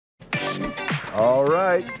All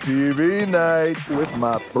right, TV night with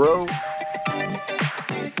my bro.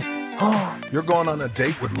 You're going on a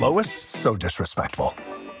date with Lois? So disrespectful.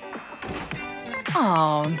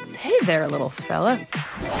 Oh, hey there, little fella.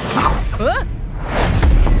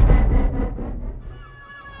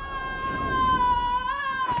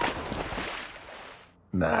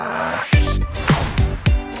 Nah.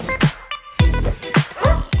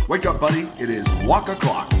 Wake up, buddy. It is walk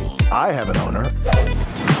o'clock. I have an owner.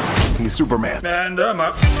 He's Superman. And I'm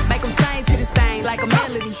up. Make 'em sing to this thing like a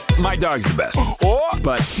melody. My dog's the best.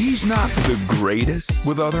 But he's not the greatest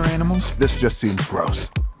with other animals. This just seems gross.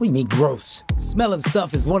 What do you mean gross? Smelling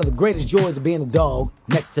stuff is one of the greatest joys of being a dog,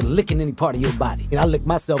 next to licking any part of your body. And I lick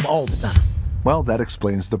myself all the time. Well, that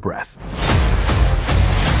explains the breath.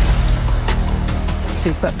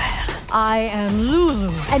 Superman. I am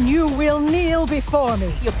Lulu, and you will kneel before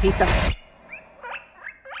me, you piece of...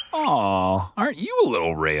 Aw, aren't you a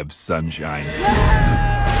little ray of sunshine? I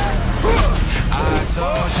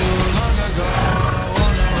told you long ago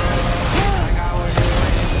on the road, I got what you're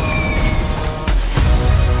waiting for.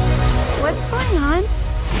 What's going on?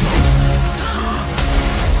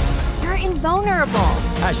 You're invulnerable.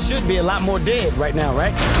 I should be a lot more dead right now,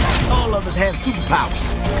 right? All of us have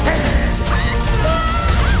superpowers.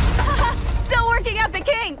 Still working out the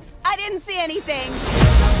kinks. I didn't see anything.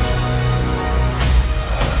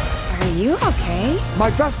 Are you okay? My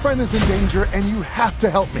best friend is in danger, and you have to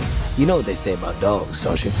help me. You know what they say about dogs,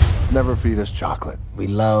 don't you? Never feed us chocolate. We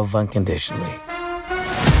love unconditionally.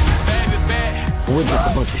 We're just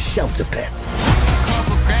a bunch of shelter pets.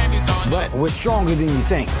 But we're stronger than you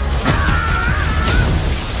think.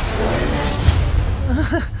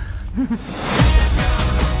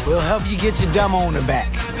 We'll help you get your dumb owner back.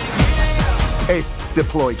 Ace,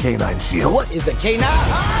 deploy canine shield. What is a canine?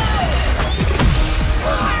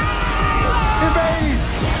 Evade!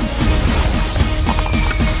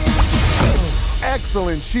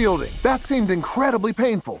 Excellent shielding. That seemed incredibly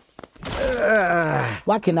painful.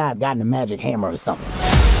 Why couldn't I have gotten a magic hammer or something?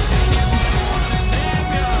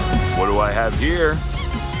 What do I have here?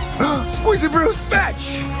 Squeezy Bruce!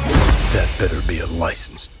 Fetch! That better be a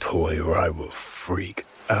licensed toy or I will freak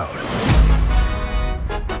out.